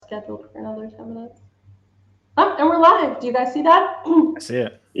scheduled for another 10 minutes. Oh, and we're live. Do you guys see that? I see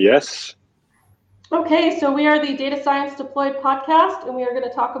it. Yes. Okay, so we are the Data Science Deployed podcast, and we are going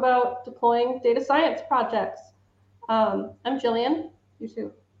to talk about deploying data science projects. I'm Jillian. You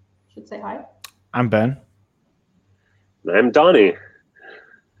two should say hi. I'm Ben. I'm Donnie.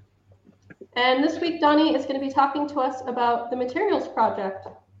 And this week, Donnie is going to be talking to us about the Materials Project.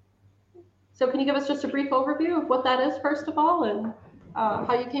 So can you give us just a brief overview of what that is, first of all, and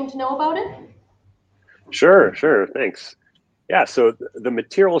how you came to know about it? Sure, thanks. Yeah, so the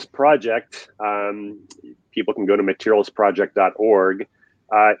Materials Project, people can go to materialsproject.org.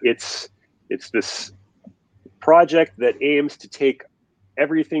 It's this project that aims to take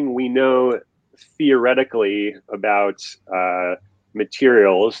everything we know theoretically about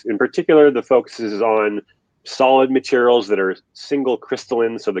materials. In particular, the focus is on solid materials that are single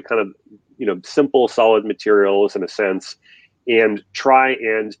crystalline, so the kind of simple solid materials in a sense, and try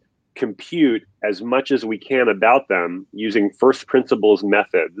and compute as much as we can about them using first principles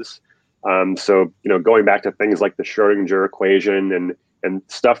methods. So going back to things like the Schrodinger equation and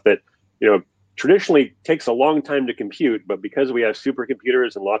stuff that traditionally takes a long time to compute, but because we have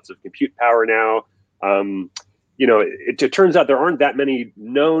supercomputers and lots of compute power now, it turns out there aren't that many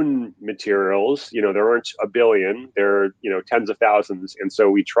known materials. There aren't a billion. There are tens of thousands, and so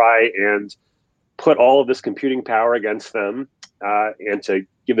we try and put all of this computing power against them, and to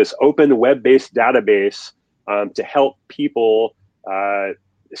give this open web-based database to help people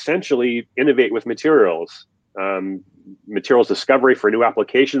essentially innovate with materials. Materials discovery for new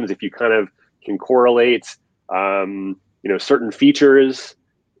applications. If you kind of can correlate, certain features,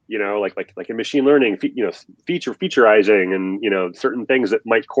 like in machine learning, featureizing, and certain things that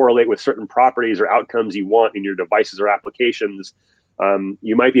might correlate with certain properties or outcomes you want in your devices or applications.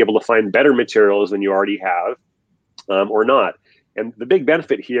 You might be able to find better materials than you already have, or not. And the big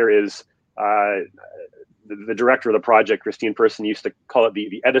benefit here is the director of the project, Christine Person, used to call it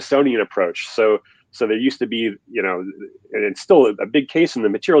the Edisonian approach. So there used to be, and it's still a big case in the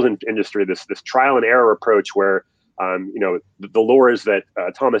materials industry, this trial and error approach where, the lore is that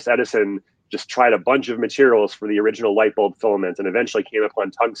Thomas Edison just tried a bunch of materials for the original light bulb filament and eventually came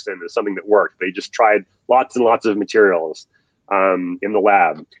upon tungsten as something that worked. They just tried lots and lots of materials in the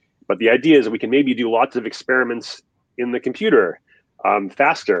lab. But the idea is we can maybe do lots of experiments in the computer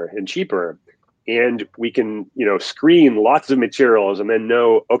faster and cheaper. And we can, screen lots of materials and then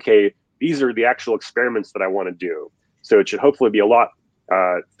know, okay, these are the actual experiments that I want to do. So it should hopefully be a lot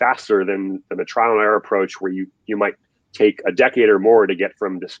faster than the trial and error approach, where you might take a decade or more to get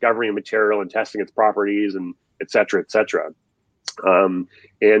from discovering a material and testing its properties and et cetera, et cetera.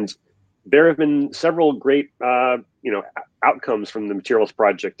 And there have been several great, outcomes from the Materials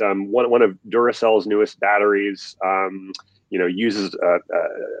Project. One of Duracell's newest batteries, uses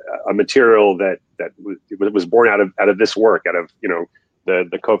a material that was born out of this work, out of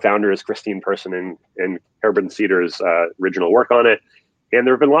the co-founders Christine Person and Herben Ceder's original work on it. And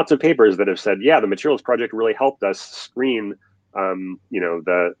there have been lots of papers that have said, yeah, the Materials Project really helped us screen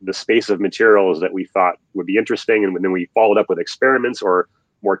the space of materials that we thought would be interesting, and then we followed up with experiments or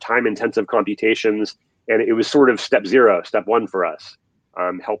more time-intensive computations. And it was sort of step one for us,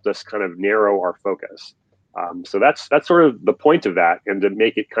 helped us kind of narrow our focus. So that's sort of the point of that, and to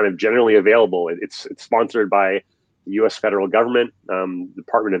make it kind of generally available. It's sponsored by the U.S. federal government,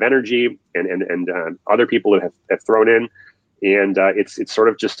 Department of Energy, and other people that have thrown in, and it's sort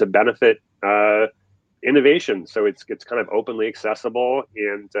of just to benefit innovation. So it's kind of openly accessible,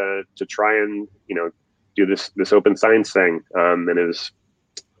 and to try and do this open science thing, and it is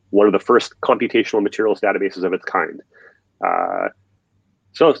one of the first computational materials databases of its kind.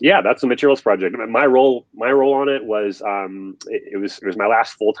 So yeah, that's the Materials Project. My role on it was it was my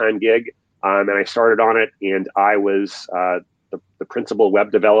last full-time gig, and I started on it, and I was the principal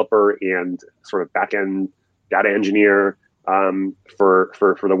web developer and sort of back-end data engineer for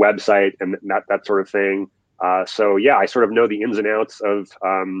the website and that sort of thing. So yeah, I sort of know the ins and outs of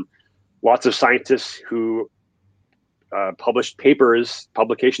lots of scientists who published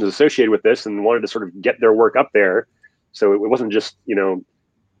publications associated with this and wanted to sort of get their work up there. So it wasn't just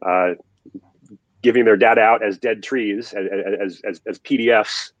giving their data out as dead trees, as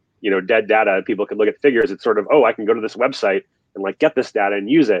PDFs, dead data. People could look at figures. It's sort of, oh, I can go to this website and get this data and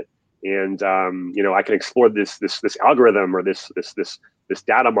use it, and I can explore this algorithm or this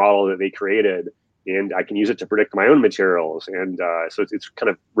data model that they created, and I can use it to predict my own materials. And so it's kind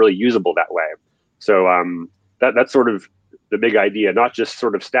of really usable that way. So that's sort of the big idea, not just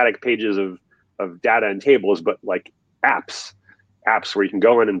sort of static pages of data and tables, but like apps where you can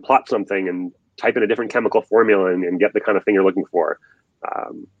go in and plot something and type in a different chemical formula and get the kind of thing you're looking for.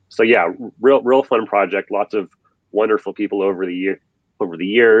 So yeah, real fun project. Lots of wonderful people over the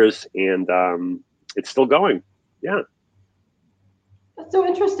years, and it's still going. Yeah. That's so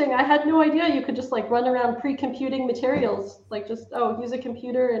interesting. I had no idea you could just like run around pre-computing materials, like just, use a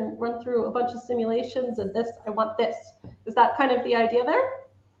computer and run through a bunch of simulations and this, I want this. Is that kind of the idea there?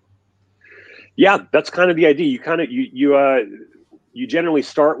 Yeah, that's kind of the idea. You generally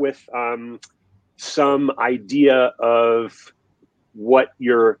start with some idea of what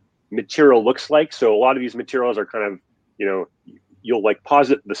your material looks like. So a lot of these materials are kind of, you'll like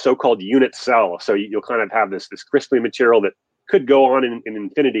posit the so-called unit cell. So you'll kind of have this crystalline material that could go on in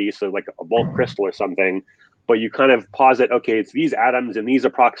infinity, so like a bulk crystal or something, but you kind of posit, okay, it's these atoms in these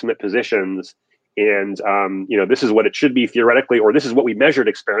approximate positions, and this is what it should be theoretically, or this is what we measured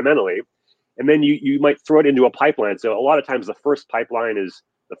experimentally, and then you might throw it into a pipeline. So a lot of times the first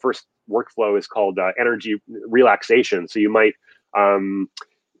workflow is called energy relaxation. So you might do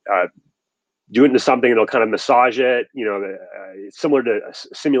it into something and it'll kind of massage it, similar to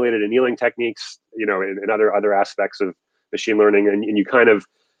simulated annealing techniques, and other aspects of machine learning, and you kind of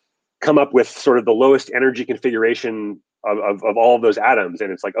come up with sort of the lowest energy configuration of all of those atoms,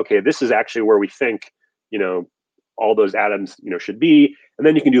 and it's like, okay, this is actually where we think all those atoms should be, and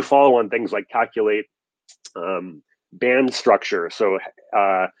then you can do follow-on things like calculate band structure, so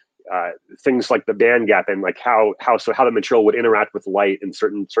things like the band gap and like how the material would interact with light in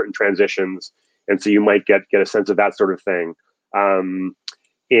certain transitions, and so you might get a sense of that sort of thing.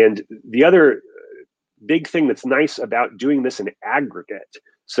 And the other big thing that's nice about doing this in aggregate,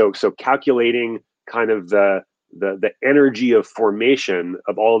 so calculating kind of the energy of formation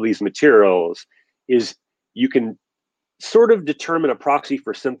of all of these materials, is you can sort of determine a proxy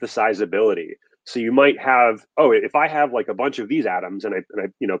for synthesizability. So you might have, if I have like a bunch of these atoms and I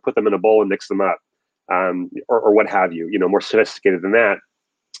put them in a bowl and mix them up, or what have you, more sophisticated than that,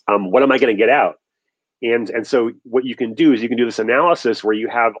 what am I going to get out? And so what you can do is you can do this analysis where you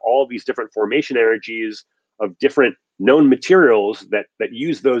have all these different formation energies of different known materials that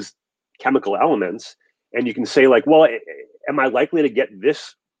use those chemical elements, and you can say like, well, am I likely to get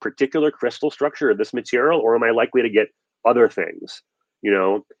this particular crystal structure of this material, or am I likely to get other things?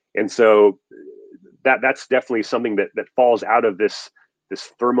 And so that's definitely something that falls out of this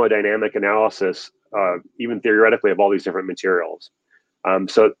thermodynamic analysis, even theoretically, of all these different materials.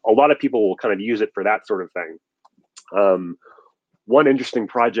 So a lot of people will kind of use it for that sort of thing. One interesting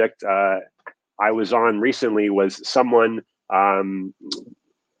project I was on recently was someone.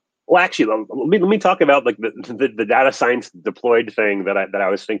 Well, actually, let me talk about like the data science deployed thing that I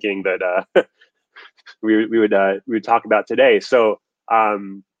was thinking that we would talk about today. So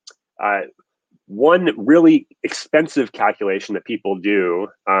one really expensive calculation that people do,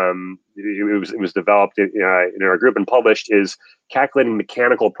 it was developed in our group and published, is calculating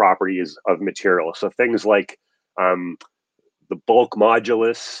mechanical properties of material. So things like the bulk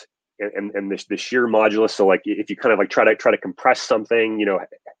modulus and the shear modulus. So like if you kind of like try to compress something,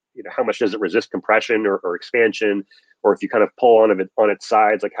 how much does it resist compression or expansion? Or if you kind of pull on its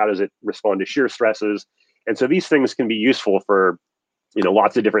sides, like how does it respond to shear stresses? And so these things can be useful for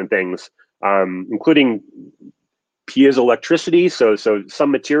lots of different things, including piezoelectricity. So some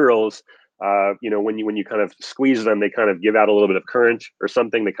materials, when you kind of squeeze them, they kind of give out a little bit of current or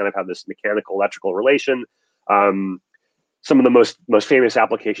something. They kind of have this mechanical electrical relation. Some of the most famous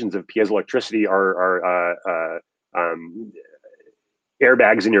applications of piezoelectricity are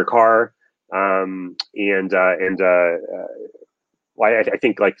airbags in your car, well, I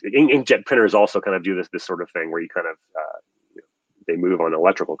think like inkjet printers also kind of do this sort of thing where you kind of they move on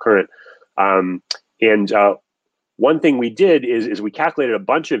electrical current. One thing we did is we calculated a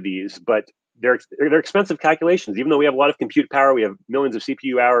bunch of these, but they're expensive calculations. Even though we have a lot of compute power, we have millions of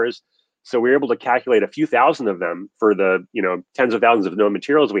CPU hours, so we were able to calculate a few thousand of them for the tens of thousands of known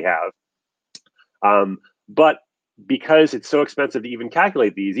materials we have. But because it's so expensive to even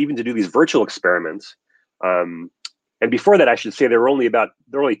calculate these, even to do these virtual experiments, and before that, I should say there were only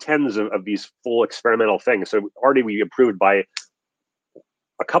tens of these full experimental things. So already we improved by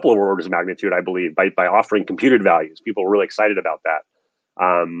a couple of orders of magnitude, I believe, by offering computed values. People were really excited about that.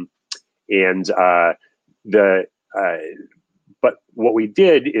 But what we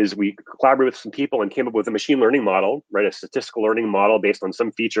did is we collaborated with some people and came up with a machine learning model, right? A statistical learning model based on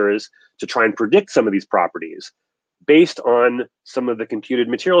some features to try and predict some of these properties based on some of the computed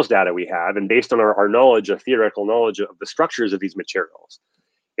materials data we have and based on our theoretical knowledge of the structures of these materials.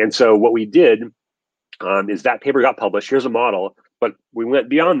 And so what we did is that paper got published. Here's a model, but we went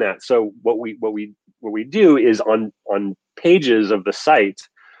beyond that. So what we do is on pages of the site,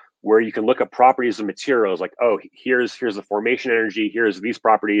 where you can look up properties of materials, like, oh, here's the formation energy, here's these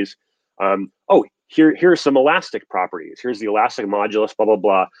properties. Oh, here's some elastic properties. Here's the elastic modulus, blah blah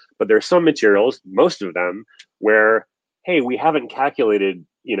blah. But there's some materials, most of them, where, hey, we haven't calculated,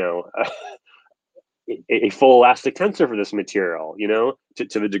 a full elastic tensor for this material,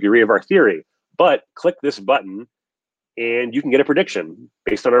 to the degree of our theory. But click this button, and you can get a prediction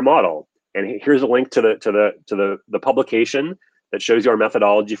based on our model. And here's a link to the publication that shows you our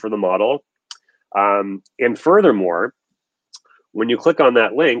methodology for the model. And furthermore, when you click on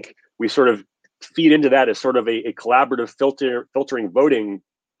that link, we sort of feed into that as sort of a collaborative filtering voting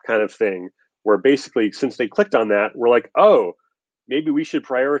kind of thing, where basically, since they clicked on that, we're like, oh, maybe we should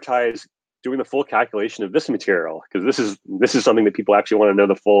prioritize doing the full calculation of this material, because this is something that people actually want to know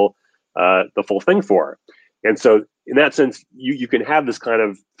the full thing for. And so in that sense, you can have this kind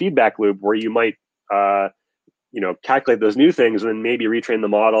of feedback loop where you might calculate those new things and then maybe retrain the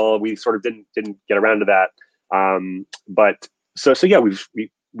model. We sort of didn't get around to that. But so yeah, we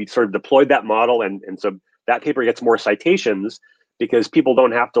sort of deployed that model, and so that paper gets more citations because people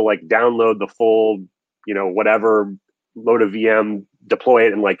don't have to like download the full, whatever, load a VM, deploy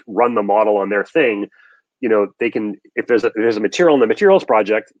it, and like run the model on their thing. They can, if there's a material in the materials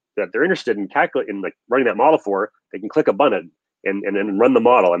project that they're interested in calculating, like running that model for, they can click a button and then run the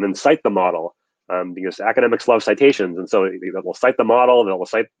model and then cite the model, because academics love citations, and so they'll cite the model, they'll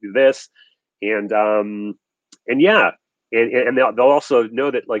cite this, and yeah, and they'll also know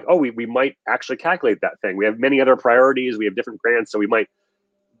that, like, oh, we might actually calculate that thing. We have many other priorities. We have different grants, so we might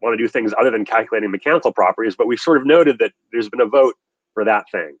want to do things other than calculating mechanical properties. But we've sort of noted that there's been a vote for that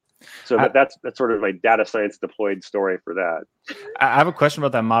thing. So that's sort of my data science deployed story for that. I have a question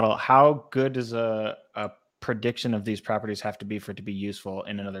about that model. How good does a prediction of these properties have to be for it to be useful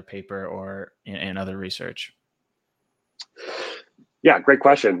in another paper or in other research? Yeah, great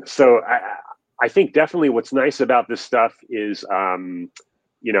question. So I think definitely what's nice about this stuff is,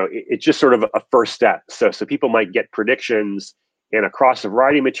 it's just sort of a first step. So people might get predictions, and across a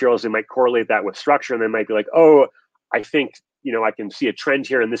variety of materials, they might correlate that with structure, and they might be like, oh, I think, I can see a trend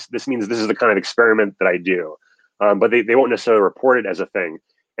here, and this means this is the kind of experiment that I do. But they won't necessarily report it as a thing.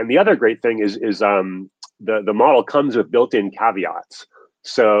 And the other great thing is the model comes with built-in caveats.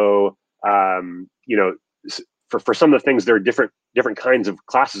 So, for some of the things, there are different kinds of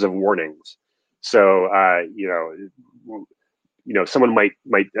classes of warnings. So, someone might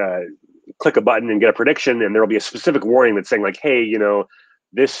click a button and get a prediction, and there'll be a specific warning that's saying, like, hey,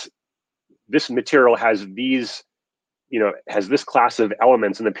 this material has these, has this class of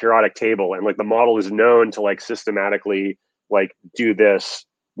elements in the periodic table, and like the model is known to like systematically like do this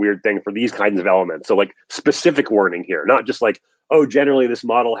weird thing for these kinds of elements. So like specific warning here, not just like, oh, generally this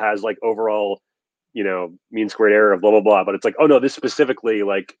model has like overall, mean squared error of blah blah blah, but it's like, oh no, this specifically,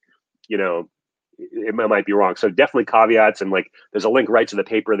 like, it might be wrong. So definitely caveats, and like there's a link right to the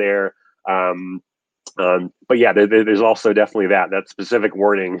paper there. But yeah, there's also definitely that specific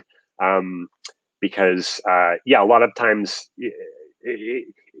warning, because a lot of times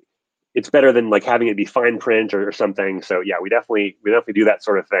it's better than like having it be fine print or something. So yeah, we definitely do that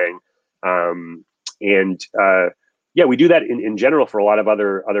sort of thing. We do that in general for a lot of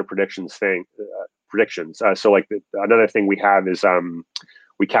other predictions. So like another thing we have is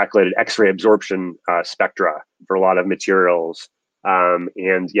we calculated X-ray absorption spectra for a lot of materials.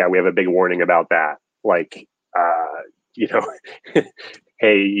 And yeah, we have a big warning about that. Like,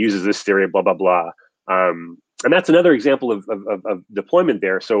 hey, uses this theory, blah, blah, blah. And that's another example of deployment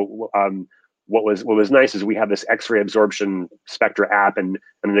there. So what was nice is we have this X-ray absorption spectra app, and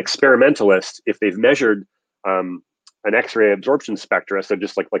an experimentalist, if they've measured an X-ray absorption spectra, so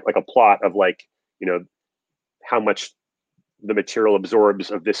just like a plot of like, how much the material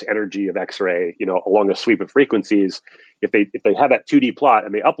absorbs of this energy of X-ray, along a sweep of frequencies. If they have that 2D plot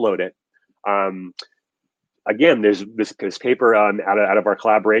and they upload it, again, there's this paper out of our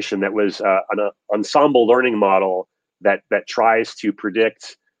collaboration that was an ensemble learning model that tries to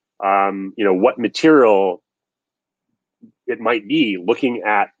predict, what material it might be looking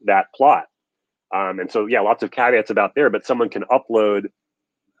at that plot. And so, yeah, lots of caveats about there, but someone can upload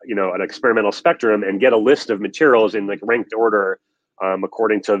an experimental spectrum and get a list of materials in like ranked order,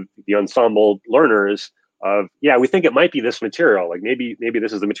 according to the ensemble learners of, yeah, we think it might be this material. Like maybe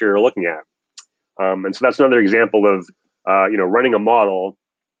this is the material you're looking at. And so that's another example of, running a model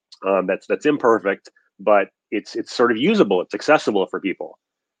that's imperfect, but it's sort of usable. It's accessible for people.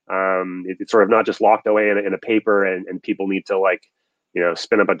 It's sort of not just locked away in a paper, and people need to like,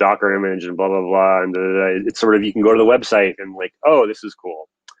 spin up a Docker image and blah, blah, blah. And it's sort of, you can go to the website and like, oh, this is cool.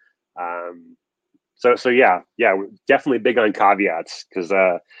 So yeah, we're definitely big on caveats, because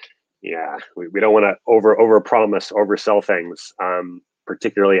Yeah, we don't want to over promise, oversell things,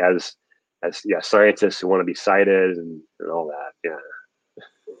 particularly as scientists who want to be cited and all that. Yeah.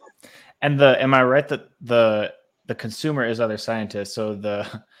 And am I right that the consumer is other scientists? So the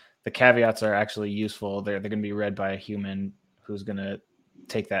caveats are actually useful. They're going to be read by a human who's going to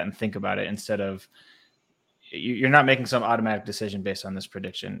take that and think about it, instead of you're not making some automatic decision based on this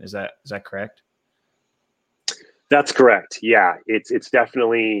prediction. Is that correct? That's correct. Yeah, it's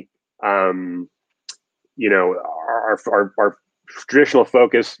definitely our traditional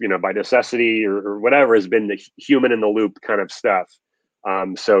focus, by necessity or whatever, has been the human in the loop kind of stuff.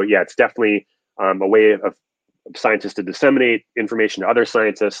 So yeah, it's definitely a way of scientists to disseminate information to other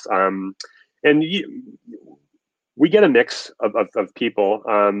scientists. And we get a mix of people.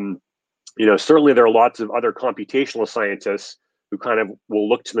 Certainly there are lots of other computational scientists who kind of will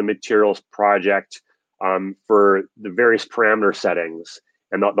look to the materials project for the various parameter settings,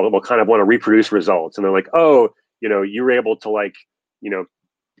 and they'll kind of want to reproduce results. And they're like, oh, you were able to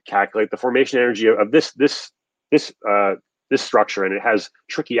calculate the formation energy of this structure, and it has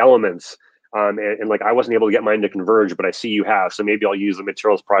tricky elements. And I wasn't able to get mine to converge, but I see you have, so maybe I'll use the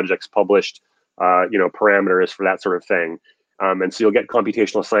materials project's published parameters for that sort of thing. And so you'll get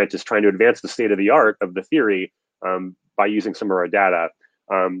computational scientists trying to advance the state of the art of the theory by using some of our data.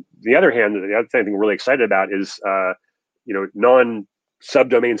 The other hand, the other thing we're really excited about is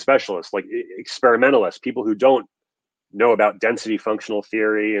non-subdomain specialists, like experimentalists, people who don't know about density functional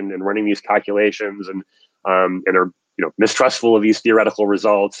theory and running these calculations, and are mistrustful of these theoretical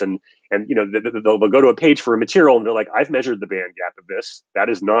results, and they'll go to a page for a material and they're like, I've measured the band gap of this. That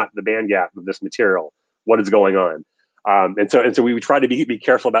is not the band gap of this material. What is going on? And so we try to be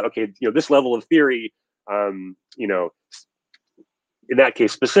careful about, okay, this level of theory, in that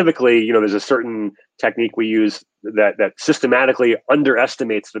case specifically, there's a certain technique we use that systematically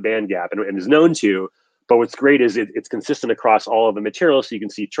underestimates the band gap and is known to. But what's great is it's consistent across all of the materials, so you can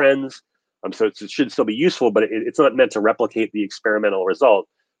see trends. So it should still be useful, but it's not meant to replicate the experimental result.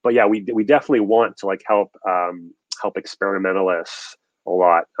 But yeah, we definitely want to help experimentalists a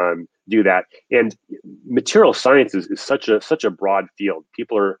lot do that. And material science is such a broad field.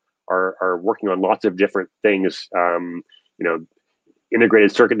 People are working on lots of different things.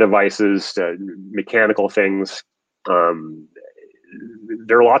 Integrated circuit devices, mechanical things.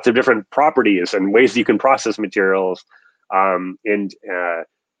 There are lots of different properties and ways you can process materials, and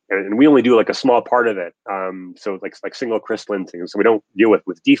we only do a small part of it. So like single crystalline things. So we don't deal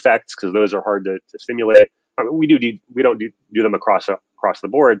with defects because those are hard to simulate. We don't do them across the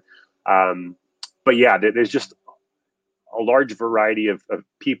board. But yeah, there's just a large variety of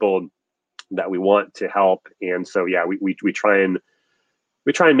people that we want to help, and so yeah, we try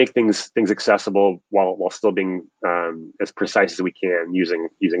and make things accessible while still being as precise as we can using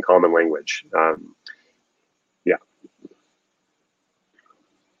common language. Yeah.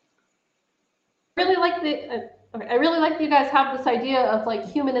 I really like that you guys have this idea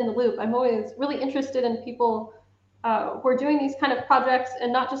of human in the loop. I'm always really interested in people who are doing these kind of projects,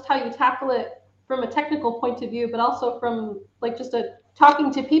 and not just how you tackle it from a technical point of view, but also from just a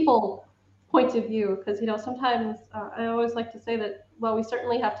talking to people point of view. Because sometimes I always like to say that while we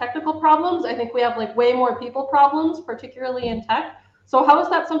certainly have technical problems, I think we have way more people problems, particularly in tech. So how is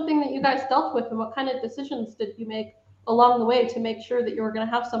that something that you guys dealt with, and what kind of decisions did you make along the way to make sure that you were going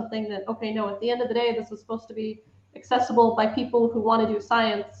to have something that, okay, no, at the end of the day, this is supposed to be accessible by people who want to do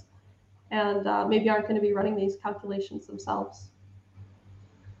science and maybe aren't going to be running these calculations themselves?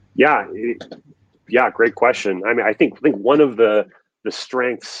 Yeah, great question. I mean, I think one of the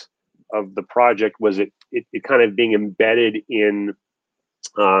strengths of the project was it kind of being embedded in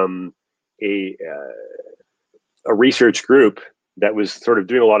a research group that was sort of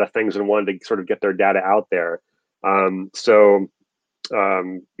doing a lot of things and wanted to sort of get their data out there.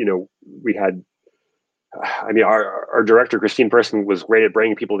 We had, our director, Christine Person, was great at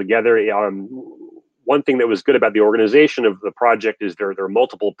bringing people together. One thing that was good about the organization of the project is there are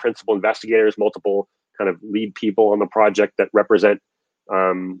multiple principal investigators, multiple kind of lead people on the project that represent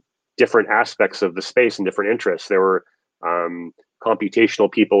different aspects of the space and different interests. There were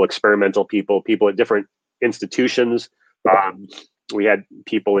computational people, experimental people, people at different institutions. We had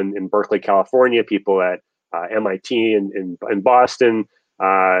people in Berkeley, California, people at MIT in Boston,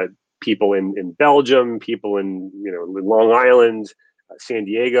 people in Belgium, people in Long Island, San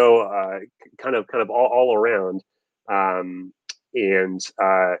Diego, kind of all around. I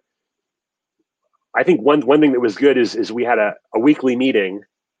think one thing that was good is we had a weekly meeting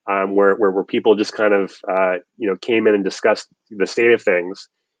where people just kind of came in and discussed the state of things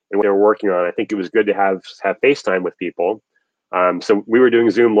and what they were working on. I think it was good to have FaceTime with people. So we were doing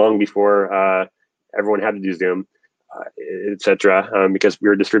Zoom long before everyone had to do Zoom, etc. Because we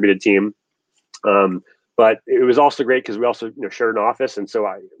were a distributed team. But it was also great because we also shared an office, and so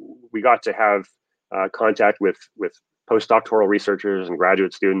we got to have contact with postdoctoral researchers and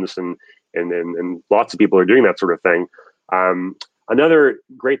graduate students, and lots of people are doing that sort of thing. Another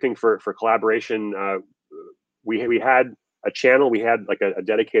great thing for collaboration, we had a channel, we had like a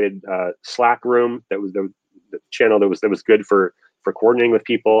dedicated Slack room that was the channel that was good for coordinating with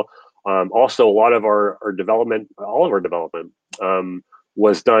people. Also, a lot of our development, all of our development,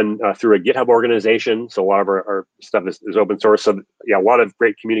 was done through a GitHub organization. So a lot of our stuff is open source. So yeah, a lot of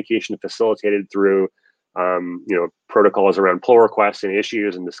great communication facilitated through protocols around pull requests and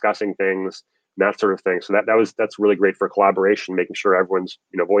issues and discussing things and that sort of thing. So that's really great for collaboration, making sure everyone's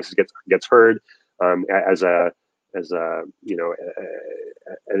voices gets heard as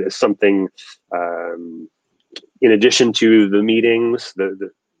something in addition to the meetings,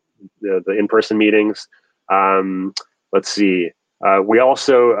 the in-person meetings. Let's see. We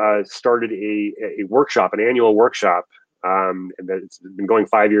also started a workshop, an annual workshop, and it's been going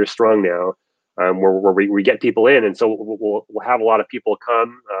 5 years strong now, where we get people in, and so we'll have a lot of people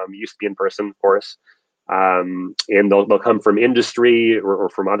come. Used to be in person, of course, and they'll come from industry or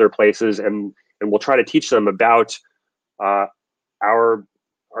from other places, and we'll try to teach them about our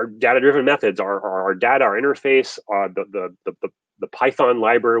data-driven methods, our data, our interface, the Python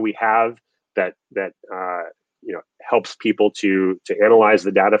library we have that helps people to analyze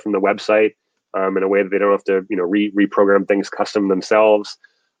the data from the website in a way that they don't have to reprogram things custom themselves,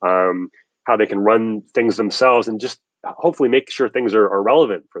 how they can run things themselves, and just hopefully make sure things are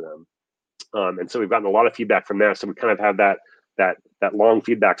relevant for them. And so we've gotten a lot of feedback from that. So we kind of have that long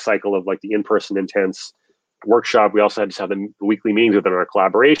feedback cycle of like the in-person intense workshop. We also had to have the weekly meetings within our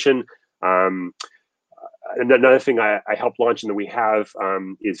collaboration. And another thing I helped launch and that we have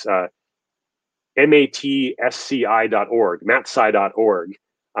is matsci.org, matsci.org.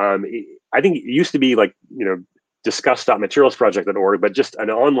 I think it used to be like, discuss.materialsproject.org, but just an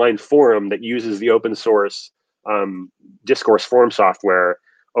online forum that uses the open source discourse forum software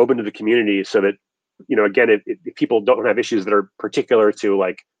open to the community, so that, again, if people don't have issues that are particular to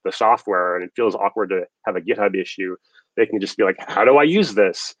like the software and it feels awkward to have a GitHub issue, they can just be like, how do I use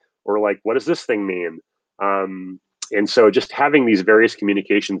this? Or like, what does this thing mean? And so just having these various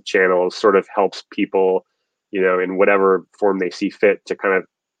communication channels sort of helps people, in whatever form they see fit to kind of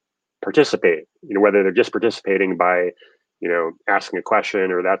participate, whether they're just participating by, asking a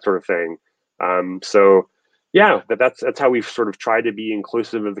question or that sort of thing. So yeah, that's how we've sort of tried to be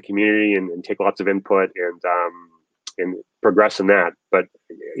inclusive of the community and take lots of input and progress in that. But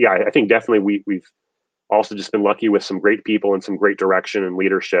yeah, I think definitely we've also just been lucky with some great people and some great direction and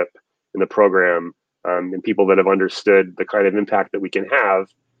leadership in the program, and people that have understood the kind of impact that we can have,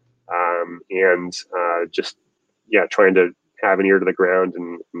 and just trying to have an ear to the ground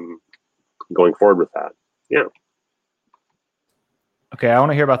and going forward with that. Yeah. Okay, I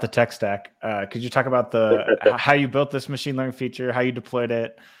want to hear about the tech stack. Could you talk about how you built this machine learning feature, how you deployed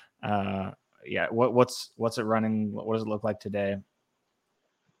it? What's it running? What does it look like today?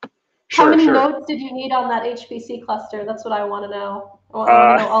 How many nodes did you need on that HPC cluster? That's what I want to know. I want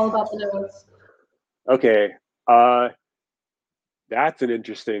to know all about the nodes. Okay, that's an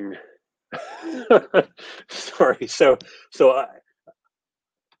interesting story. So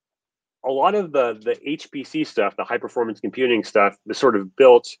a lot of the HPC stuff, the high performance computing stuff, is sort of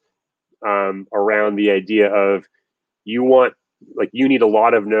built around the idea of you need a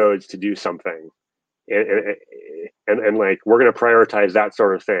lot of nodes to do something, and like we're going to prioritize that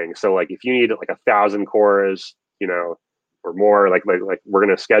sort of thing. So like if you need like 1,000 cores, or more, like we're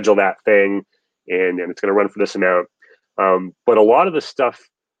going to schedule that thing, and it's going to run for this amount. But a lot of the stuff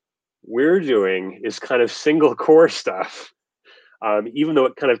we're doing is kind of single core stuff. Even though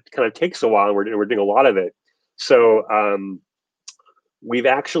it kind of takes a while, and we're doing a lot of it. So we've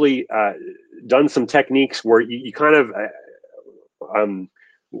actually done some techniques where you kind of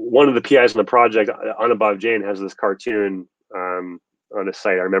one of the PIs on the project, Anubhav Jain, has this cartoon on his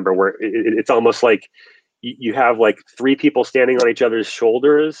site. I remember where it's almost like you have like three people standing on each other's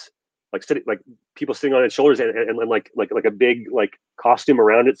shoulders, like people sitting on its shoulders, and like a big like costume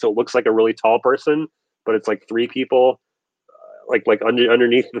around it, so it looks like a really tall person, but it's like three people. Like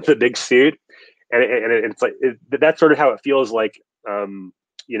underneath the big suit, and it's like that's sort of how it feels like,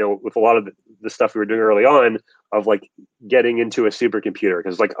 with a lot of the stuff we were doing early on of like getting into a supercomputer,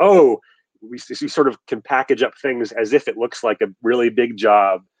 because like, we sort of can package up things as if it looks like a really big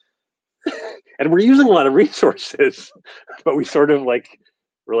job, and we're using a lot of resources, but we sort of like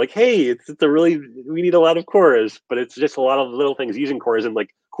we're like, hey, we need a lot of cores, but it's just a lot of little things using cores and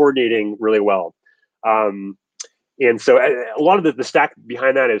like coordinating really well. And so a lot of the stack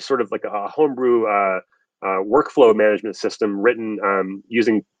behind that is sort of like a homebrew workflow management system written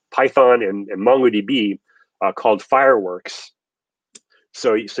using Python and MongoDB called Fireworks.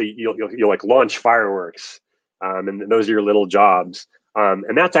 So you'll like launch Fireworks, and those are your little jobs.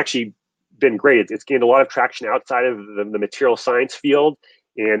 And that's actually been great. It's gained a lot of traction outside of the material science field,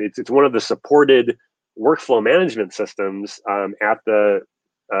 and it's one of the supported workflow management systems at the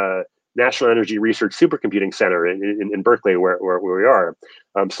National Energy Research Supercomputing Center in Berkeley, where we are.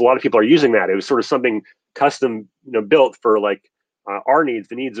 So a lot of people are using that. It was sort of something custom, built for like our needs,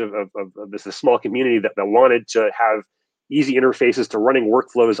 the needs of this small community that wanted to have easy interfaces to running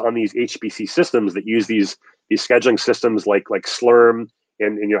workflows on these HPC systems that use these scheduling systems like Slurm,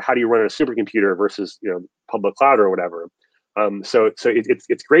 and how do you run a supercomputer versus public cloud or whatever. So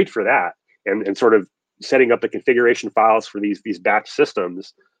it's great for that, and sort of setting up the configuration files for these batch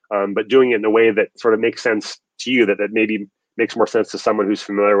systems, but doing it in a way that sort of makes sense to you, that maybe makes more sense to someone who's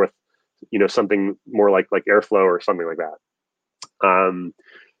familiar with something more like Airflow or something like that.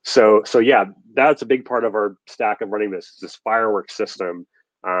 So yeah, that's a big part of our stack of running this Fireworks system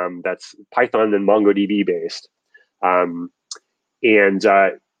that's Python and MongoDB based.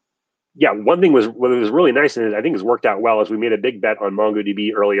 Yeah, one thing was really nice, and I think has worked out well, is we made a big bet on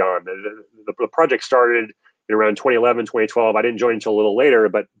MongoDB early on. The project started in around 2011, 2012. I didn't join until a little later,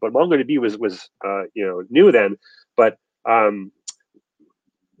 but MongoDB was new then. But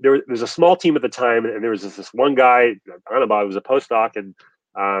there was a small team at the time, and there was this one guy, Anubhav, who was a postdoc, and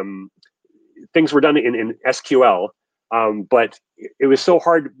things were done in SQL. But it was so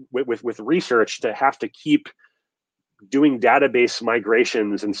hard with research to have to keep doing database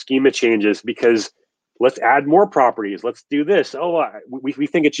migrations and schema changes, because let's add more properties. Let's do this. We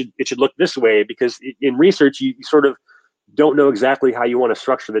think it should look this way, because in research you sort of don't know exactly how you want to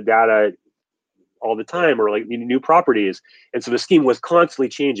structure the data all the time, or like new properties. And so the scheme was constantly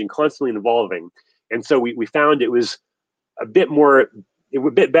changing, constantly evolving. And so we found it was a bit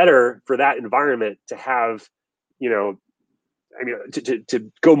better for that environment to have, to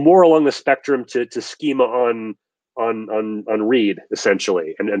go more along the spectrum to schema on read,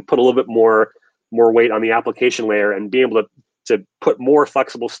 essentially, and put a little bit more weight on the application layer, and be able to put more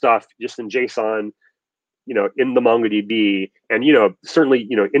flexible stuff just in JSON, in the MongoDB, and certainly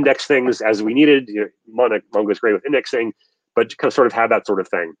index things as we needed. Mongo is great with indexing, but to kind of sort of have that sort of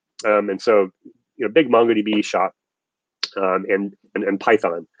thing. And so big MongoDB shop, and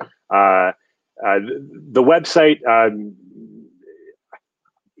Python. The website.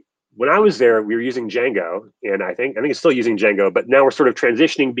 When I was there, we were using Django, and I think it's still using Django, but now we're sort of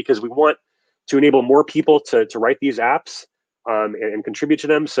transitioning because we want to enable more people to write these apps and contribute to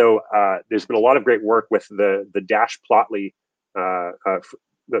them. So there's been a lot of great work with the Dash Plotly, the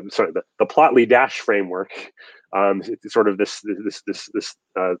Plotly Dash framework. It's sort of this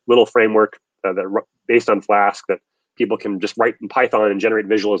little framework that based on Flask that people can just write in Python and generate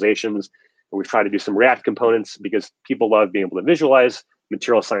visualizations. And we've tried to do some React components because people love being able to visualize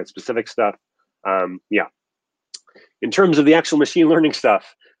material science specific stuff. Yeah. In terms of the actual machine learning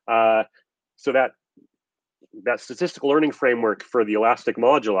stuff, so that statistical learning framework for the Elastic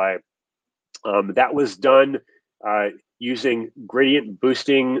Moduli, that was done using gradient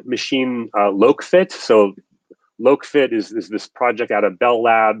boosting machine LoCFit. So LoCFit is this project out of Bell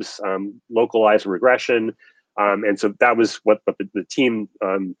Labs, localized regression. And so that was what the team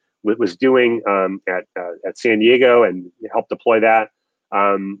was doing at San Diego, and helped deploy that.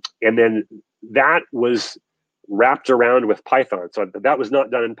 And then that was wrapped around with Python. So that was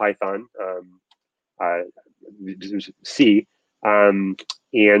not done in Python, C. And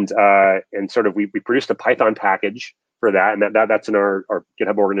sort of we produced a Python package for that, and that's in our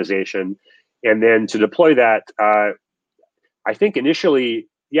GitHub organization. And then to deploy that, I think initially,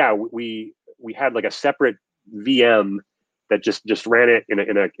 yeah, we had like a separate VM that just ran it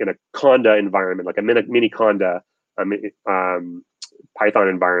in a Conda environment, like a mini Conda Python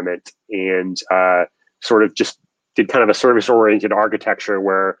environment, and sort of just did kind of a service-oriented architecture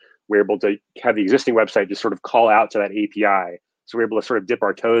where we're able to have the existing website just sort of call out to that API. So we're able to sort of dip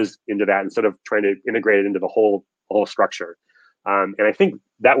our toes into that instead of trying to integrate it into the whole structure. And I think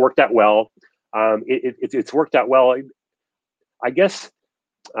that worked out well. It's worked out well, I guess.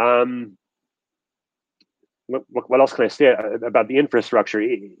 What else can I say about the infrastructure?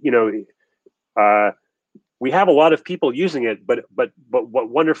 We have a lot of people using it, but what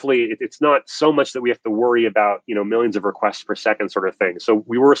wonderfully, it's not so much that we have to worry about millions of requests per second sort of thing. So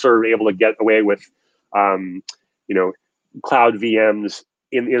we were sort of able to get away with cloud VMs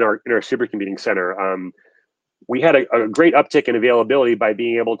in our supercomputing center. We had a great uptick in availability by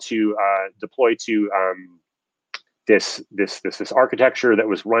being able to deploy to this architecture that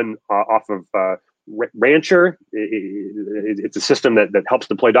was run off of Rancher. It's a system that helps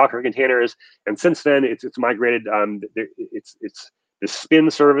deploy Docker containers, and since then it's migrated. It's the spin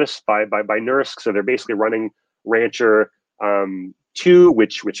service by NERSC, so they're basically running Rancher 2,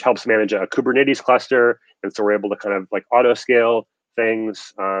 which helps manage a Kubernetes cluster, and so we're able to kind of like auto scale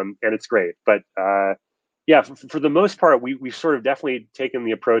things, and it's great. But yeah, for the most part, we've sort of definitely taken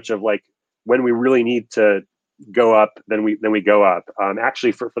the approach of like when we really need to go up, then we go up.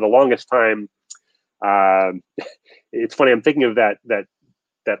 Actually, for the longest time, it's funny. I'm thinking of that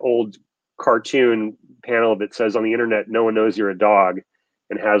old cartoon panel that says on the internet, "No one knows you're a dog,"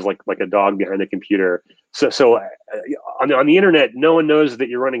 and has like a dog behind the computer. So on the internet, no one knows that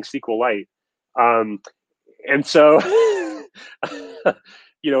you're running SQLite, and so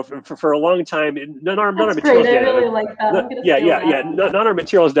for a long time, not our materials data. I really like that. Not our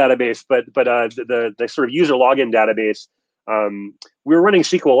materials database, but the sort of user login database. We were running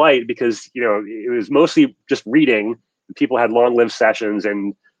SQLite because it was mostly just reading. People had long-lived sessions,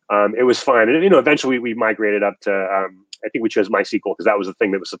 and it was fine. And eventually we migrated up to I think we chose MySQL because that was the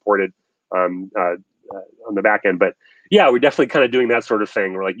thing that was supported on the back end. But yeah, we're definitely kind of doing that sort of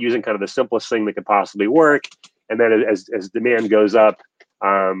thing. We're like using kind of the simplest thing that could possibly work, and then as demand goes up,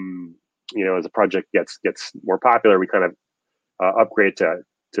 as the project gets more popular, we kind of upgrade to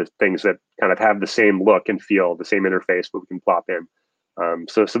things that kind of have the same look and feel, the same interface, but we can plop in.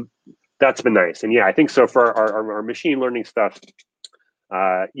 So that's been nice. And yeah, I think so for our machine learning stuff.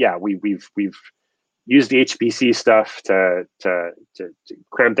 We've used the HPC stuff to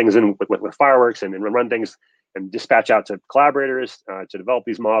cram things in with fireworks and run things and dispatch out to collaborators to develop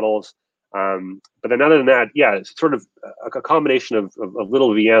these models. But then other than that, yeah, it's sort of a combination of little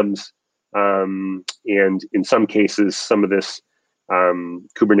VMs, and in some cases, some of this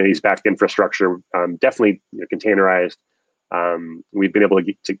Kubernetes-backed infrastructure, definitely containerized. We've been able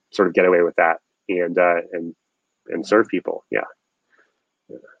to sort of get away with that and serve people. Yeah.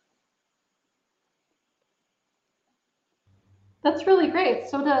 That's really great.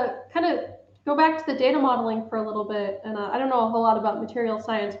 So to kind of go back to the data modeling for a little bit, and I don't know a whole lot about material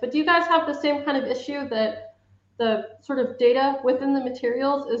science, but do you guys have the same kind of issue that the sort of data within the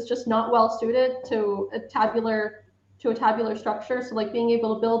materials is just not well suited to a tabular structure? So like being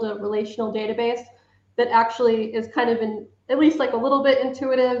able to build a relational database that actually is kind of at least like a little bit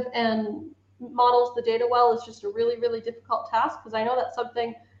intuitive and models the data well is just a really, really difficult task, because I know that's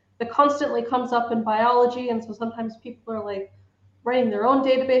something that constantly comes up in biology. And so sometimes people are like writing their own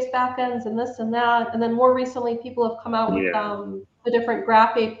database backends and this and that. And then more recently, people have come out with the different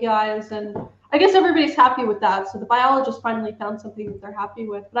graph APIs, and I guess everybody's happy with that. So the biologists finally found something that they're happy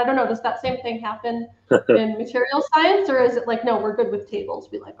with. But I don't know, does that same thing happen in material science, or is it like, no, we're good with tables,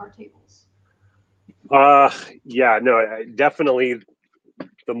 we like our tables? Definitely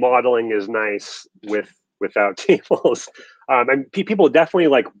the modeling is nice without tables. And people definitely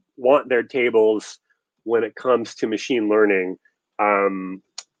like want their tables when it comes to machine learning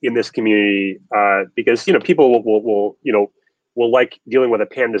in this community, because people will like dealing with a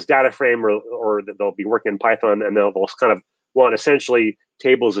pandas data frame, or they'll be working in Python, and they'll kind of want essentially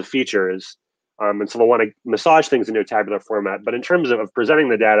tables of features, and so they'll want to massage things into a tabular format. But in terms of presenting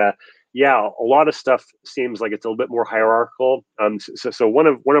the data, yeah, a lot of stuff seems like it's a little bit more hierarchical. So one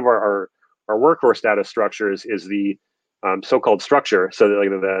of our workhorse data structures is the so-called structure, so like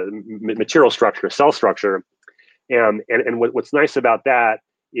the material structure, cell structure, and what's nice about that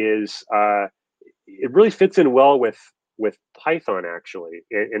is it really fits in well with Python actually,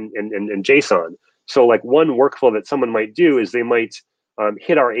 and JSON. So like one workflow that someone might do is they might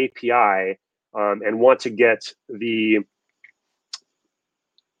hit our API and want to get the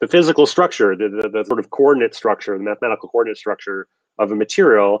physical structure, the sort of coordinate structure, the mathematical coordinate structure of a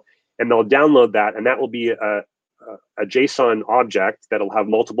material, and they'll download that, and that will be a JSON object that'll have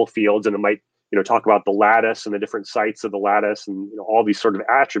multiple fields, and it might talk about the lattice and the different sites of the lattice, and all these sort of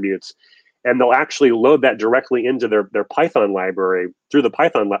attributes, and they'll actually load that directly into their Python library through the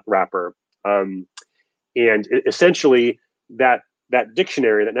Python wrapper, and essentially that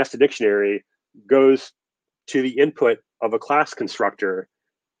dictionary, that nested dictionary, goes to the input of a class constructor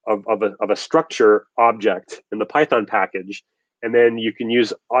of a structure object in the Python package, and then you can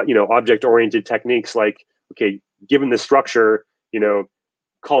use object-oriented techniques like, okay, given the structure,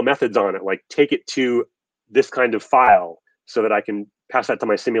 call methods on it, like take it to this kind of file so that I can pass that to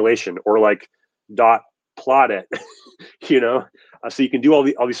my simulation, or like dot plot it, so you can do all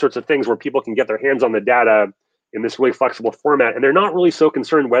these sorts of things where people can get their hands on the data in this really flexible format. And they're not really so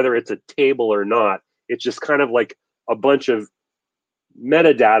concerned whether it's a table or not. It's just kind of like a bunch of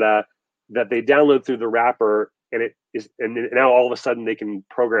metadata that they download through the wrapper, and now all of a sudden they can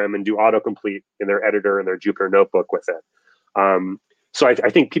program and do autocomplete in their editor and their Jupyter notebook with it. So I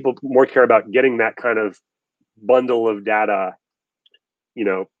think people more care about getting that kind of bundle of data,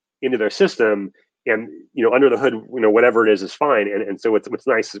 into their system, and under the hood, whatever it is fine. And so what's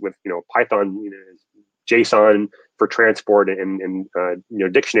nice is with Python, JSON for transport, and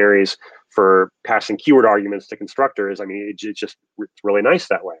dictionaries for passing keyword arguments to constructors. I mean, it's really nice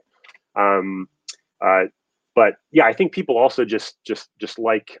that way. But yeah, I think people also just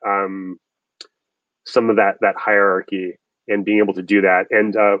like some of that hierarchy and being able to do that.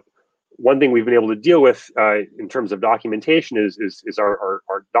 And one thing we've been able to deal with in terms of documentation is our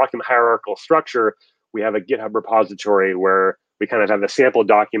document hierarchical structure. We have a GitHub repository where we kind of have a sample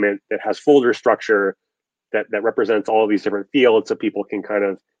document that has folder structure that represents all of these different fields, so people can kind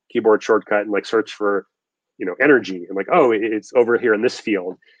of keyboard shortcut and like search for energy, and like, oh, it's over here in this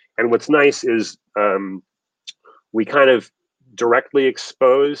field. And what's nice is we kind of directly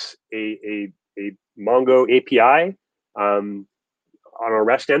expose a Mongo API on a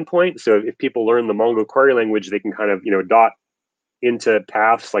REST endpoint. So if people learn the Mongo query language, they can kind of dot into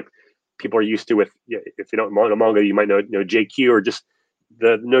paths like people are used to with, if you don't know Mongo, you might know JQ, or just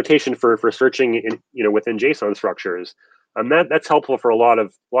the notation for searching in within JSON structures. That's helpful for a lot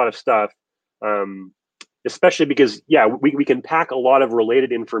of stuff, especially because we can pack a lot of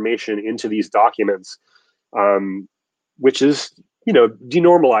related information into these documents, which is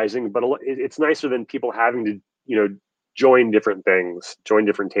denormalizing, but it's nicer than people having to join different things, join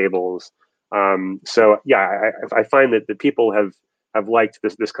different tables. So I find that the people have liked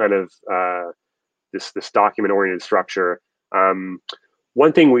this kind of this document oriented structure.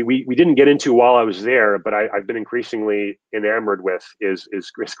 One thing we didn't get into while I was there, but I've been increasingly enamored with is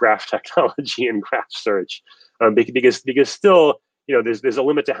graph technology and graph search, because still there's a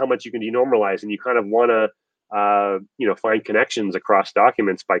limit to how much you can denormalize, and you kind of want to find connections across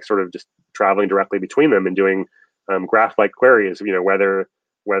documents by sort of just traveling directly between them and doing graph-like queries, whether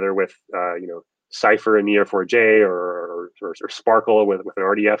with Cypher and Neo4j or Sparkle with an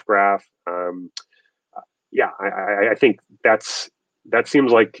RDF graph. I think that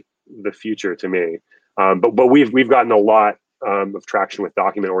seems like the future to me. But we've gotten a lot of traction with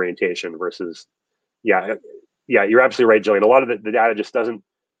document orientation versus, you're absolutely right, Jillian. A lot of the data just doesn't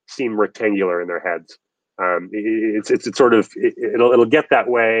seem rectangular in their heads. It's sort of it'll get that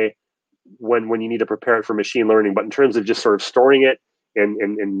way when you need to prepare it for machine learning. But in terms of just sort of storing it and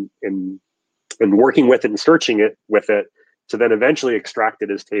working with it and searching it with it to then eventually extract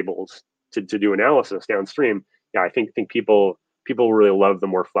it as tables to do analysis downstream, I think people really love the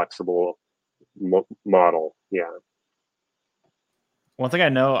more flexible model. Yeah. One thing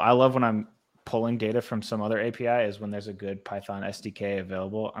I love when I'm pulling data from some other API is when there's a good Python SDK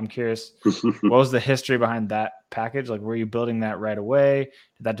available. I'm curious, what was the history behind that package? Like, were you building that right away?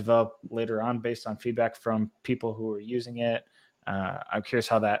 Did that develop later on based on feedback from people who were using it? I'm curious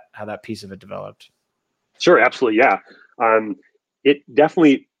how that piece of it developed. Sure, absolutely, yeah. It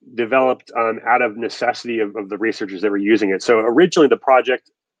definitely developed out of necessity of the researchers that were using it. So originally the project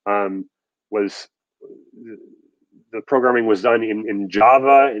was, the programming was done in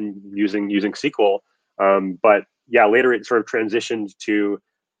Java and using SQL. But later it sort of transitioned to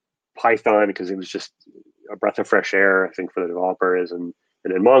Python because it was just a breath of fresh air, I think, for the developers and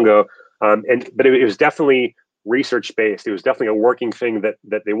in Mongo. But it was definitely research based. It was definitely a working thing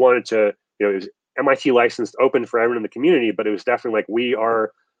that they wanted to, it was MIT licensed, open for everyone in the community, but it was definitely like, we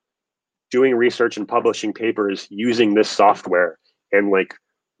are doing research and publishing papers using this software, and like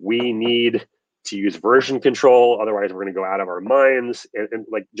we need to use version control, otherwise we're going to go out of our minds, and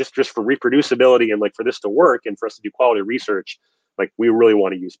like just for reproducibility and like for this to work and for us to do quality research, like we really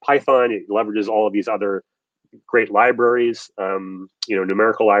want to use Python. It leverages all of these other great libraries,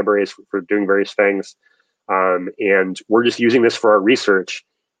 numerical libraries for doing various things, and we're just using this for our research.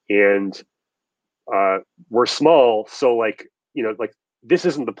 And we're small, so like this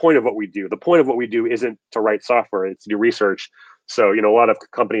isn't the point of what we do. The point of what we do isn't to write software; it's to do research. So a lot of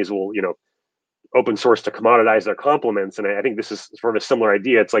companies will open source to commoditize their compliments, and I think this is sort of a similar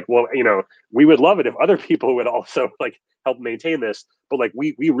idea. It's like, well, we would love it if other people would also like help maintain this, but like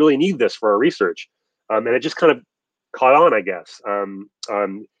we really need this for our research, and it just kind of caught on, I guess.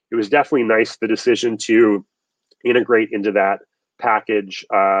 It was definitely nice, the decision to integrate into that package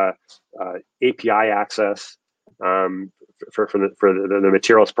API access for the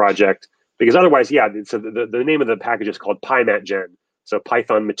materials project, because otherwise, so the name of the package is called PyMatGen, so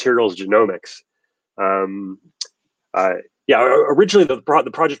Python Materials Genomics. Originally the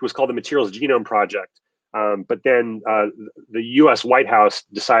project was called the Materials Genome Project, but then the U.S. White House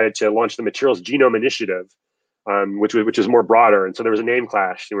decided to launch the Materials Genome Initiative, which is more broader, and so there was a name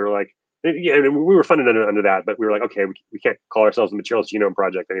clash. And we were like, yeah, and we were funded under that, but we were like, okay, we can't call ourselves the Materials Genome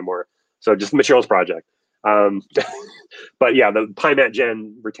Project anymore, so just the Materials Project. But yeah, the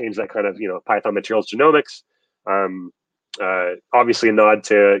PyMatGen retains that kind of Python materials genomics. Obviously a nod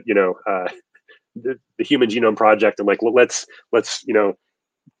to the Human Genome Project, and like let's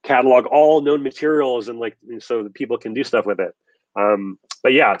catalog all known materials and so that people can do stuff with it.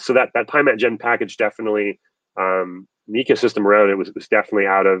 But yeah, so that PyMatGen package definitely, the ecosystem around it was definitely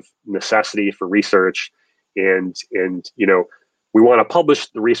out of necessity for research, and we want to publish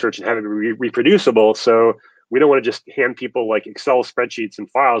the research and have it be reproducible. So we don't want to just hand people like Excel spreadsheets and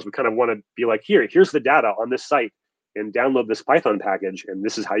files. We kind of want to be like, here's the data on this site, and download this Python package, and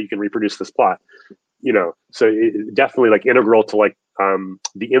this is how you can reproduce this plot. So it definitely like integral to like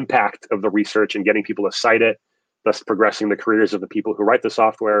the impact of the research and getting people to cite it, thus progressing the careers of the people who write the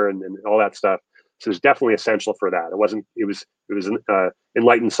software and all that stuff. So it's definitely essential for that. It was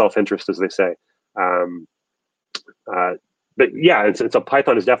enlightened self-interest, as they say. But yeah, it's a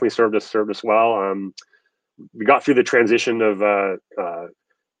Python has definitely served us well. We got through the transition of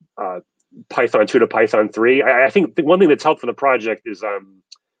Python 2 to Python 3. I think the one thing that's helped for the project is there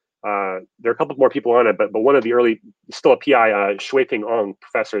are a couple more people on it, but one of the early, still a PI, Shui-Ping Ong,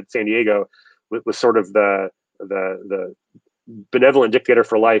 professor at San Diego, was sort of the benevolent dictator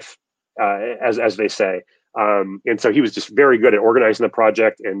for life, as they say. And so he was just very good at organizing the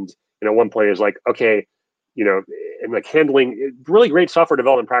project. And at one point, he was like, okay, and like handling really great software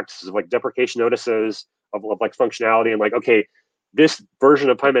development practices of like deprecation notices of like functionality, and like, okay, this version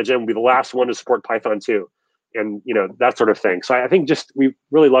of PyMatGen will be the last one to support Python 2, and that sort of thing. So I think just we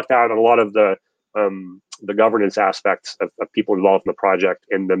really lucked out on a lot of the governance aspects of people involved in the project,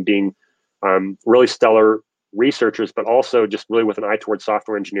 and them being really stellar researchers, but also just really with an eye towards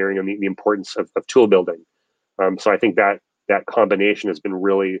software engineering and the importance of tool building. So I think that combination has been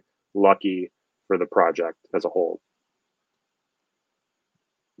really lucky for the project as a whole.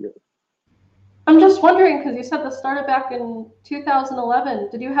 Yeah. I'm just wondering, because you said this started back in 2011.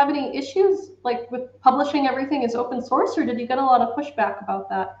 Did you have any issues like with publishing everything as open source, or did you get a lot of pushback about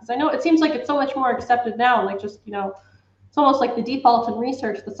that? Because I know it seems like it's so much more accepted now. Like just it's almost like the default in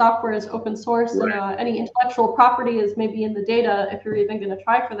research. The software is open source, right. And any intellectual property is maybe in the data if you're even going to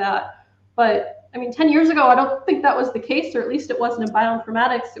try for that. But I mean, 10 years ago, I don't think that was the case, or at least it wasn't in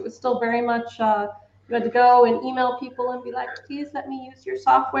bioinformatics. It was still very much you had to go and email people and be like, please let me use your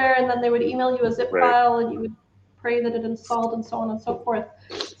software. And then they would email you a zip file, and you would pray that it installed, and so on and so forth.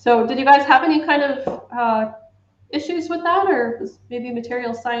 So did you guys have any kind of issues with that, or was maybe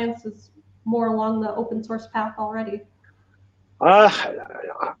material science is more along the open source path already?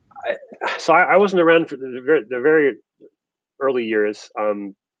 So I wasn't around for the very early years,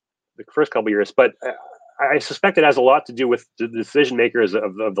 the first couple of years, but I suspect it has a lot to do with the decision makers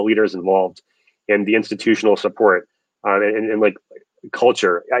of the leaders involved, and the institutional support, and like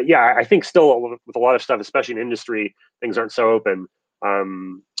culture. I think still with a lot of stuff, especially in industry, things aren't so open,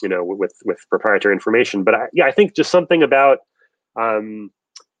 with proprietary information. But I think just something about, we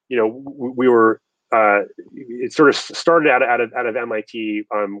were, it sort of started out of MIT,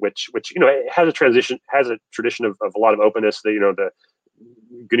 which it has a tradition of a lot of openness. The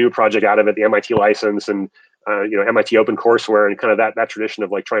GNU project out of it, the MIT license, and MIT OpenCourseWare, and kind of that tradition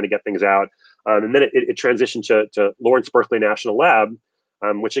of like trying to get things out. And then it transitioned to Lawrence Berkeley National Lab,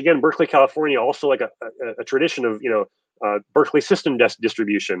 which again, Berkeley, California, also like a tradition of Berkeley system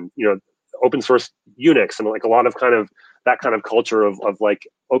distribution, open source Unix, and like a lot of kind of that kind of culture of like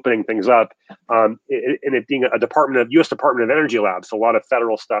opening things up, and it being a U.S. Department of Energy lab, so a lot of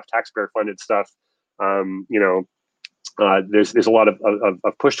federal stuff, taxpayer funded stuff. There's a lot of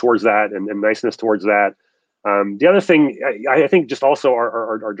push towards that, and niceness towards that. The other thing, I think just also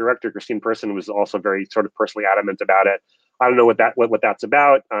our director, Christine Persson, was also very sort of personally adamant about it. I don't know what that's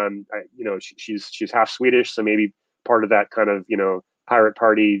about. She's half Swedish, so maybe part of that kind of, pirate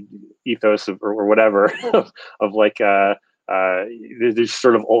party ethos or whatever of like, there's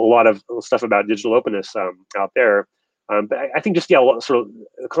sort of a lot of stuff about digital openness out there. But I think just, sort of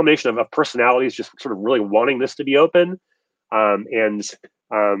a combination of personalities just sort of really wanting this to be open, and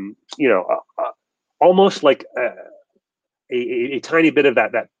almost like a tiny bit of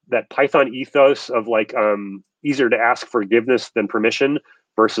that Python ethos of like easier to ask forgiveness than permission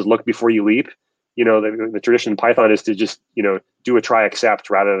versus look before you leap. The tradition in Python is to just do a try except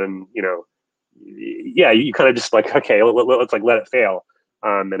rather than you kind of just like, okay, let's like let it fail,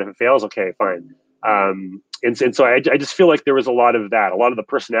 and if it fails, okay, fine. And so I just feel like there was a lot of that. A lot of the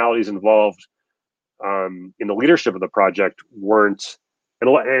personalities involved in the leadership of the project weren't,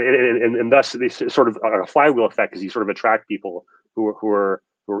 and thus this sort of a flywheel effect, because you sort of attract people who are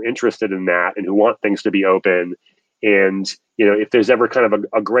interested in that and who want things to be open. And if there's ever kind of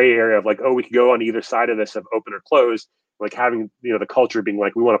a gray area of like, oh, we could go on either side of this of open or closed, like having the culture being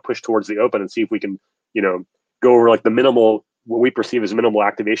like, we want to push towards the open and see if we can go over like the minimal, what we perceive as minimal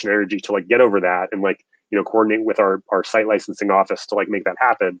activation energy to like get over that, and like coordinate with our site licensing office to like make that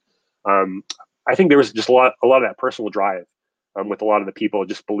happen. I think there was just a lot of that personal drive with a lot of the people,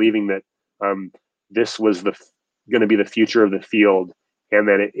 just believing that this was going to be the future of the field, and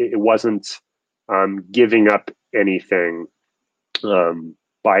that it wasn't giving up anything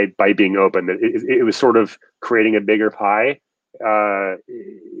by being open. That it was sort of creating a bigger pie. I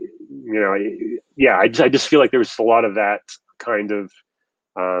just feel like there was a lot of that kind of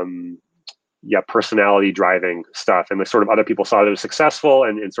personality driving stuff, and the sort of other people saw that it was successful,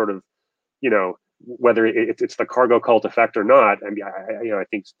 and sort of whether it's the cargo cult effect or not. I mean, I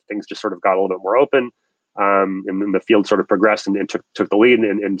think things just sort of got a little bit more open, and then the field sort of progressed and took the lead,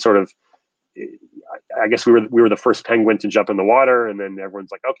 and sort of, I guess we were the first penguin to jump in the water, and then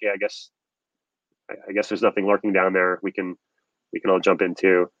everyone's like, okay, I guess there's nothing lurking down there. We can all jump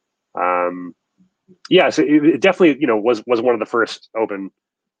into. So it definitely was one of the first open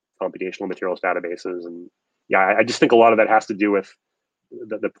computational materials databases, and I just think a lot of that has to do with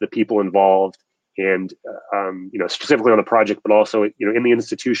the people involved, and specifically on the project, but also in the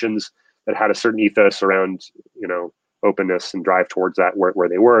institutions that had a certain ethos around openness and drive towards that, where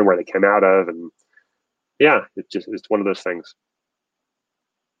they were and where they came out of, and it's one of those things.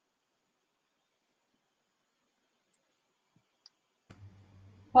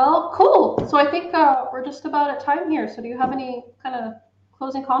 Well, cool. So I think we're just about at time here. So do you have any kind of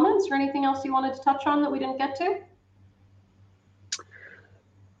closing comments or anything else you wanted to touch on that we didn't get to?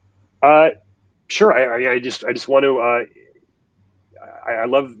 Sure. I just want to. I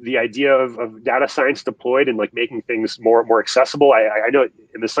love the idea of data science deployed and like making things more accessible. I know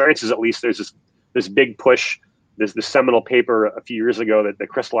in the sciences, at least, there's this big push. There's this seminal paper a few years ago that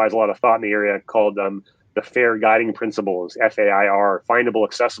crystallized a lot of thought in the area called the FAIR Guiding Principles, FAIR, findable,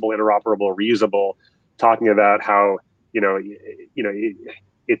 accessible, interoperable, reusable, talking about how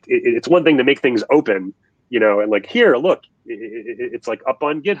it's one thing to make things open, and like, here, look, it's like up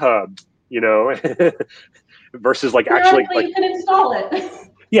on GitHub, versus like actually like you can install it.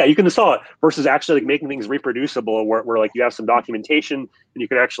 Yeah, you can install it, versus actually like making things reproducible, where like you have some documentation and you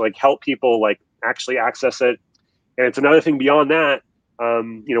can actually like help people like actually access it. And it's another thing beyond that.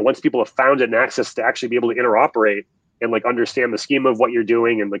 Once people have found it and access to actually be able to interoperate and like understand the schema of what you're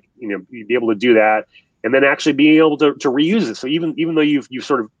doing, and like be able to do that, and then actually being able to reuse it. So even though you've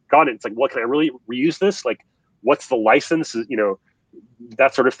sort of got it, it's like, what, can I really reuse this? Like, what's the license?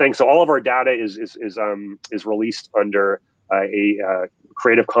 That sort of thing. So all of our data is released under a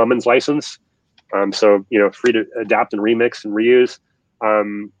Creative Commons license. So free to adapt and remix and reuse.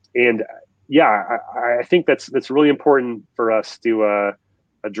 And I think that's really important for us to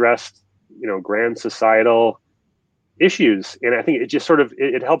address grand societal issues. And I think it just sort of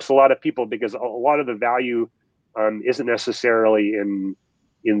it helps a lot of people, because a lot of the value isn't necessarily in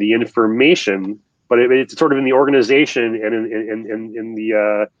the information, but it's sort of in the organization and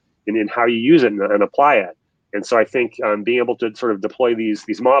in how you use it and apply it. And so I think being able to sort of deploy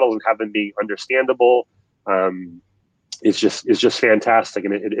these models and have them be understandable is just fantastic,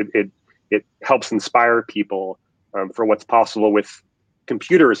 and it helps inspire people for what's possible with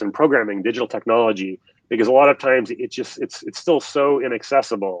computers and programming, digital technology, because a lot of times it's still so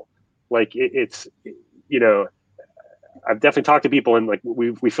inaccessible. Like I've definitely talked to people, and like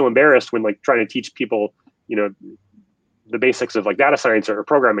we feel embarrassed when like trying to teach people the basics of like data science or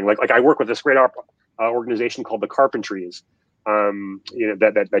programming. Like I work with this great organization called the Carpentries,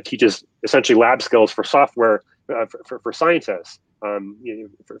 that teaches essentially lab skills for software for scientists,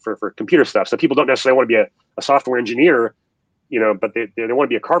 for computer stuff. So people don't necessarily want to be a software engineer, but they want to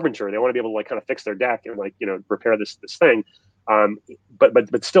be a carpenter. They want to be able to like kind of fix their deck and like repair this thing.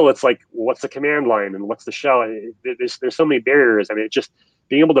 But still, it's like, what's the command line and what's the shell? There's so many barriers. I mean, it's just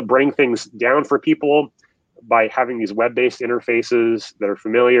being able to bring things down for people by having these web-based interfaces that are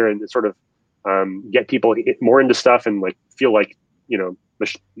familiar, and sort of get people more into stuff, and like feel like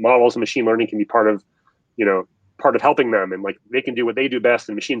models and machine learning can be part of helping them, and like they can do what they do best,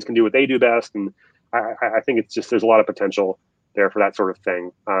 and machines can do what they do best. And I think it's just, there's a lot of potential there for that sort of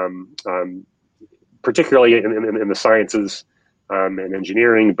thing, particularly in the sciences and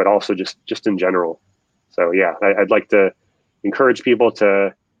engineering, but also just in general. So yeah, I'd like to encourage people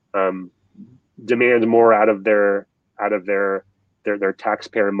to demand more out of their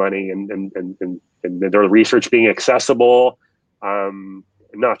taxpayer money, and their research being accessible,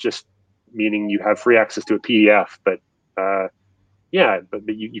 not just meaning you have free access to a PDF, but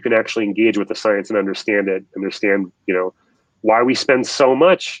you can actually engage with the science and understand why we spend so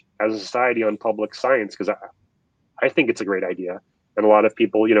much as a society on public science, because I think it's a great idea. And a lot of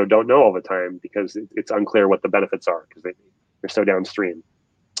people, don't know all the time because it's unclear what the benefits are because they're so downstream.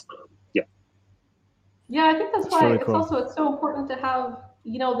 Yeah, I think that's why really cool. it's so important to have,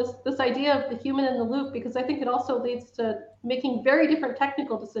 this idea of the human in the loop, because I think it also leads to making very different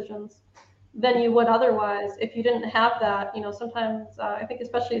technical decisions than you would otherwise if you didn't have that. Sometimes I think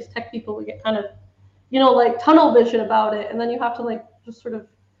especially as tech people, we get kind of, like tunnel vision about it, and then you have to like just sort of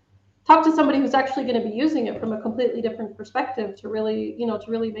talk to somebody who's actually going to be using it from a completely different perspective to really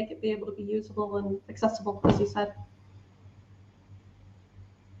make it be able to be usable and accessible, as you said.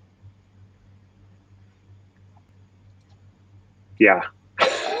 Yeah,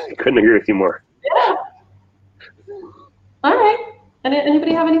 I couldn't agree with you more. Yeah. All right.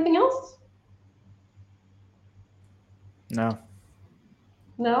 Anybody have anything else? No.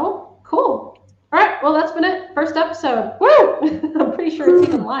 No? Cool. All right. Well, that's been it. First episode. Woo! I'm pretty sure it's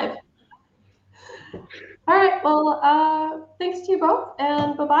even live. All right. Well, thanks to you both,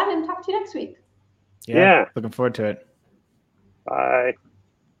 and bye-bye, and talk to you next week. Yeah. Looking forward to it. Bye.